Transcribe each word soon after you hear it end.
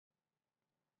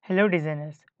Hello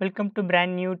designers, welcome to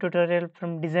brand new tutorial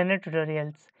from Designer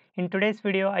Tutorials. In today's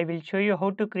video, I will show you how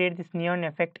to create this neon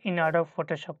effect in Adobe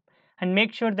Photoshop, and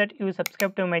make sure that you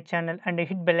subscribe to my channel and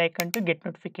hit bell icon to get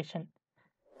notification.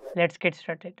 Let's get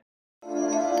started.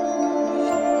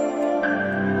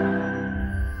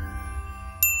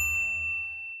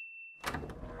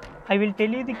 I will tell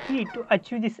you the key to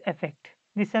achieve this effect.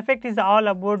 This effect is all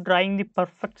about drawing the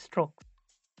perfect stroke.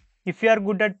 If you are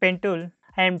good at pen tool,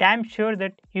 I am damn sure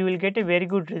that you will get a very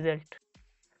good result.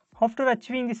 After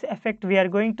achieving this effect, we are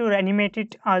going to animate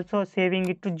it, also saving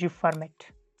it to GIF format.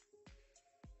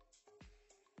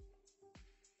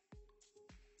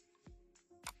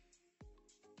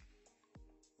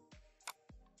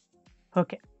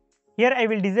 Okay, here I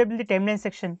will disable the timeline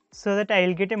section so that I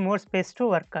will get a more space to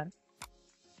work on.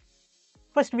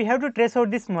 First we have to trace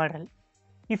out this model.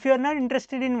 If you are not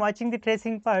interested in watching the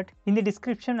tracing part, in the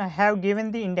description I have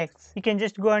given the index. You can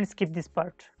just go and skip this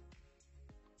part.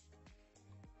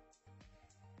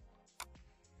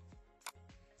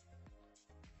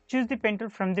 Choose the pen tool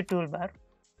from the toolbar.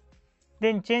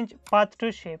 Then change path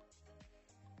to shape.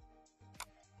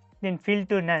 Then fill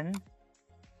to none.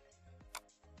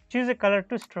 Choose a color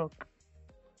to stroke.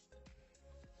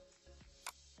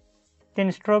 Then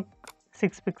stroke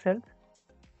 6 pixels.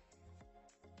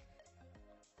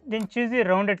 Then choose the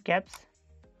rounded caps.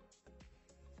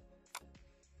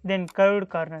 Then curved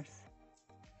corners.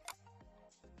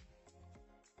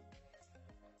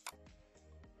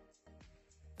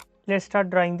 Let's start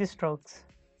drawing the strokes.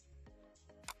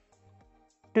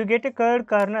 To get a curved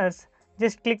corners,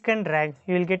 just click and drag.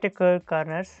 You will get a curved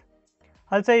corners.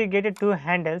 Also you get a two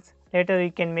handles. Later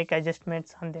you can make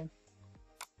adjustments on them.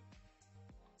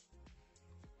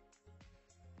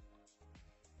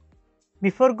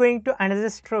 Before going to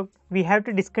another stroke, we have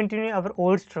to discontinue our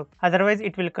old stroke, otherwise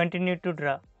it will continue to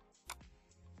draw.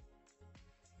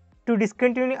 To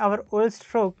discontinue our old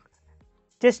stroke,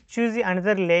 just choose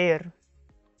another layer.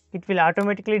 It will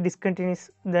automatically discontinue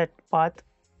that path.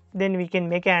 Then we can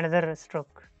make another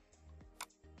stroke.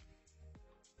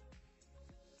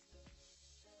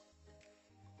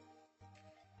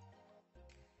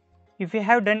 If you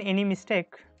have done any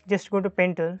mistake, just go to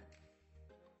pen tool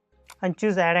and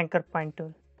choose add anchor point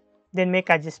tool. Then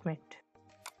make adjustment.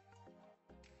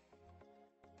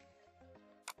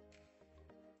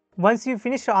 Once you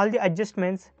finish all the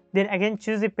adjustments, then again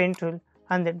choose the pen tool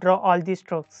and then draw all the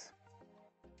strokes.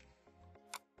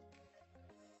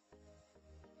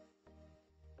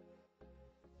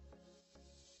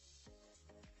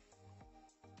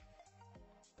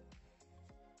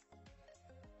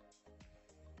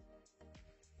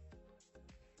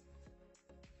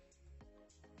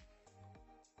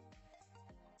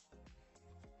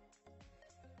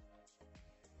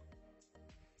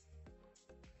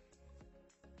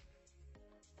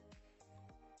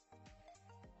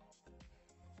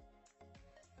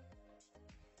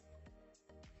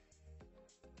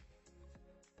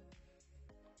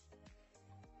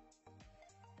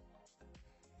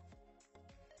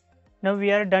 Now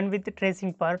we are done with the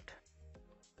tracing part.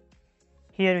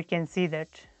 Here we can see that.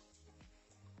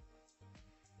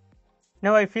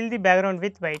 Now I fill the background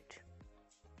with white.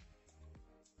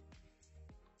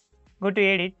 Go to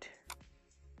edit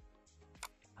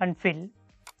and fill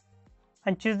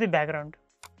and choose the background.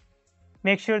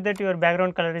 Make sure that your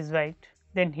background color is white,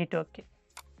 then hit OK.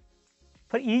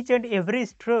 For each and every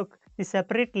stroke, the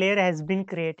separate layer has been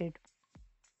created.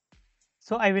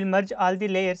 So I will merge all the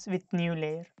layers with new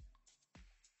layer.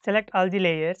 Select all the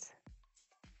layers,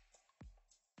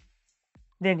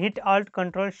 then hit Alt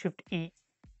Ctrl Shift E.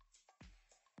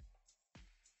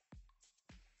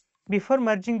 Before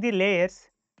merging the layers,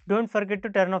 don't forget to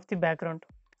turn off the background,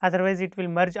 otherwise it will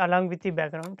merge along with the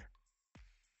background.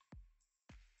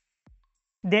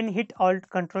 Then hit Alt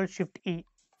Ctrl Shift E.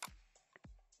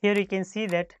 Here you can see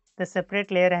that the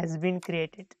separate layer has been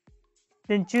created.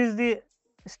 Then choose the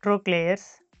stroke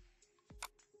layers,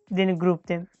 then group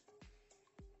them.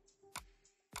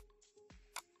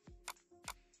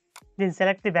 Then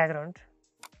select the background.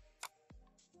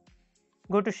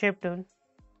 Go to shape tool,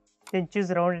 then choose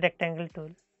round rectangle tool.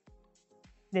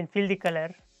 Then fill the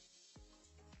color.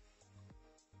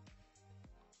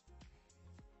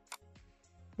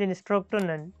 Then stroke to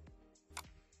none.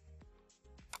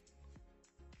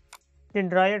 Then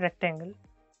draw a rectangle.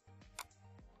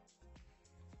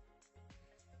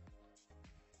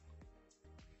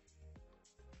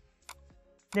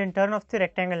 Then turn off the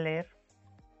rectangle layer.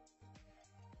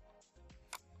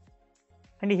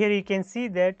 And here you can see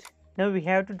that now we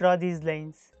have to draw these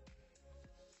lines.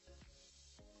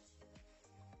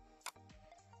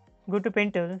 Go to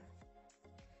pen tool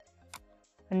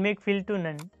and make fill to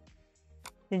none.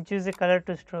 Then choose a color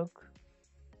to stroke.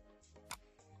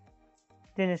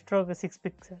 Then stroke 6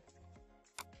 pixels.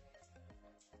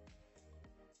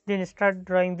 Then start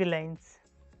drawing the lines.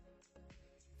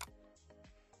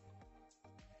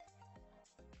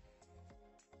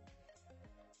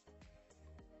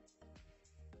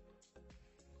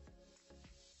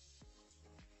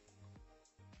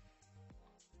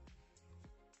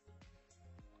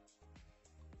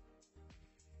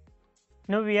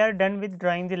 Now we are done with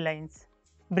drawing the lines.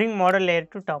 Bring model layer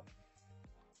to top.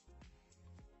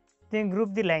 Then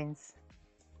group the lines.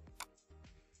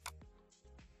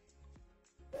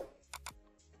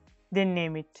 Then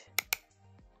name it.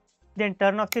 Then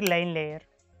turn off the line layer.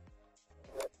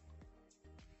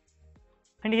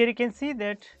 And here you can see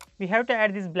that we have to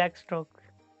add this black stroke.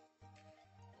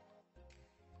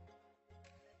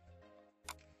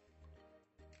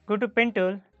 Go to pen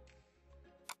tool,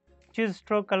 choose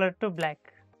stroke color to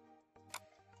black.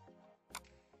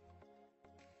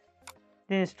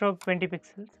 Then stroke 20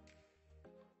 pixels.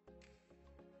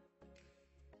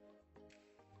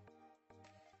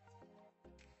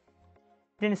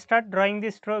 Then start drawing the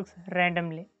strokes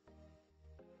randomly.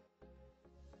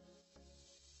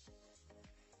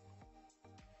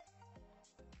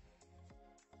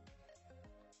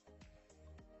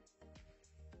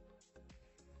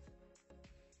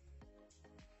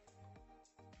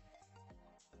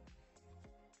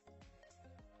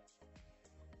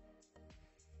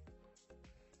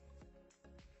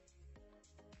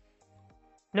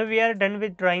 Now we are done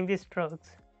with drawing the strokes.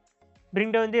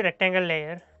 Bring down the rectangle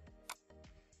layer,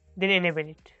 then enable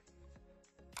it.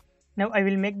 Now I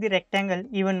will make the rectangle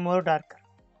even more darker.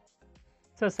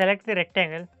 So select the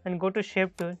rectangle and go to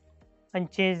shape tool and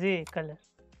change the color.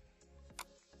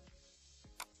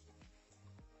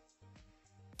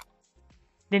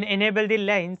 Then enable the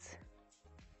lines.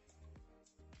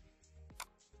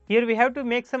 Here we have to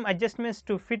make some adjustments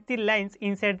to fit the lines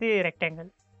inside the rectangle.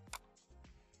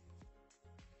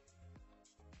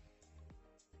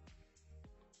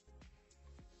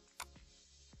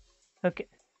 Okay,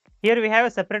 here we have a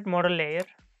separate model layer.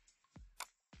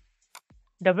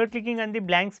 Double clicking on the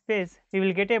blank space, we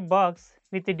will get a box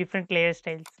with the different layer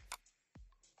styles.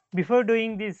 Before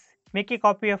doing this, make a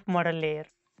copy of model layer.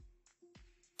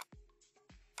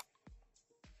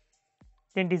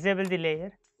 Then disable the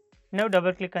layer. Now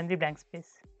double click on the blank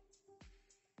space.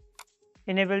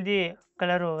 Enable the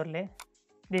color overlay.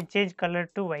 Then change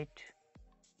color to white.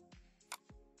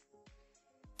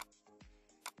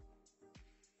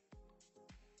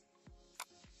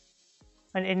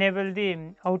 And enable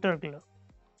the outer glow.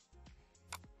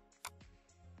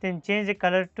 Then change the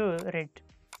color to red.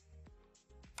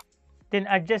 Then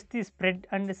adjust the spread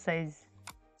and the size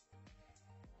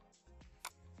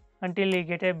until you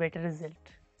get a better result.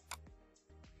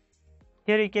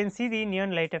 Here you can see the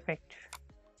neon light effect.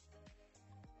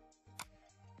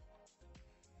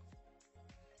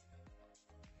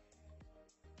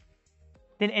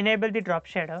 Then enable the drop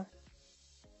shadow.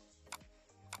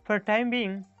 For time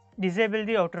being, disable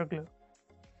the outer glow.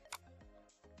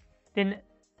 Then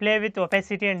play with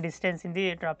opacity and distance in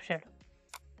the drop shadow.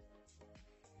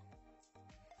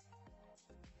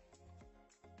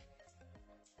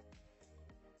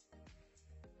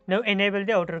 Now enable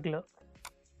the outer glow.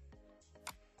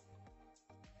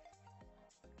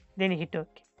 Then hit OK.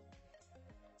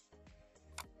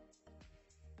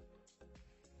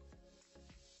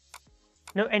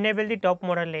 Now enable the top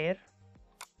model layer.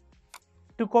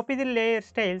 To copy the layer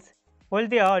styles,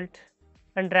 hold the Alt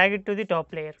and drag it to the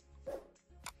top layer.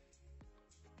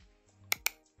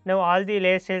 Now all the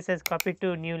layer styles has copied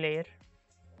to new layer.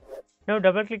 Now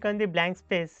double click on the blank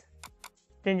space,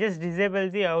 then just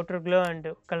disable the outer glow and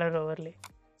color overlay.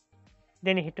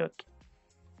 Then hit OK.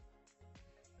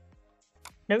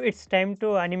 Now it's time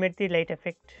to animate the light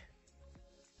effect.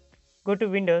 Go to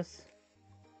Windows,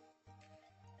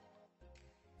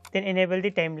 then enable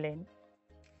the timeline.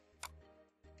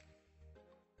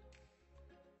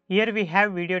 Here we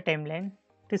have video timeline.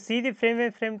 To see the frame by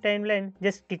frame timeline,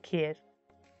 just click here.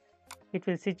 It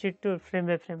will switch it to frame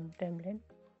by frame timeline.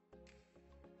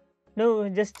 Now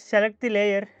just select the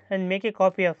layer and make a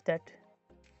copy of that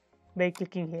by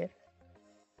clicking here.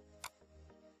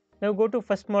 Now go to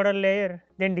first model layer,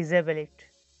 then disable it.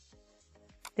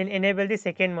 Then enable the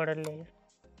second model layer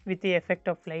with the effect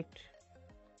of light.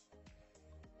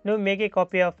 Now make a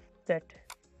copy of that.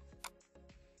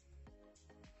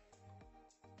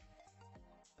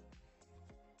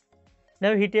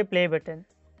 Now hit a play button.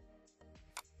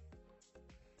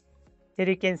 Here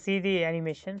you can see the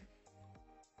animation.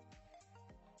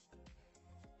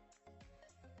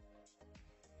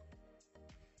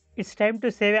 It's time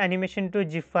to save animation to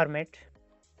GIF format.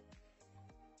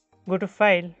 Go to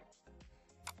File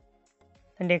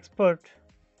and Export,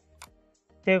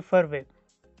 Save for Web.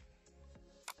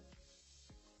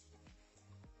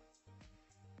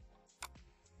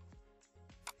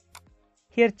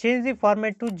 Here change the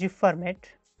format to GIF format,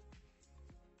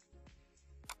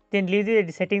 then leave the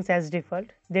settings as default,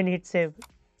 then hit save,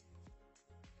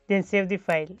 then save the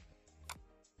file.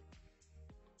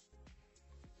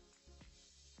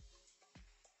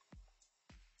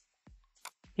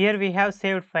 Here we have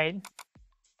saved file.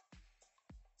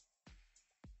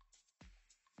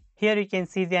 Here you can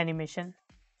see the animation.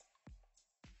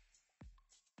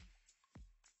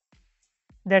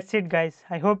 That's it guys.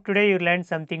 I hope today you learned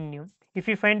something new. If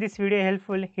you find this video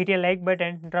helpful, hit a like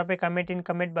button, drop a comment in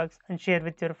comment box and share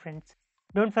with your friends.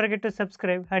 Don't forget to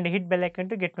subscribe and hit bell icon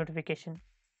to get notification.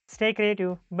 Stay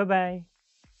creative. Bye bye.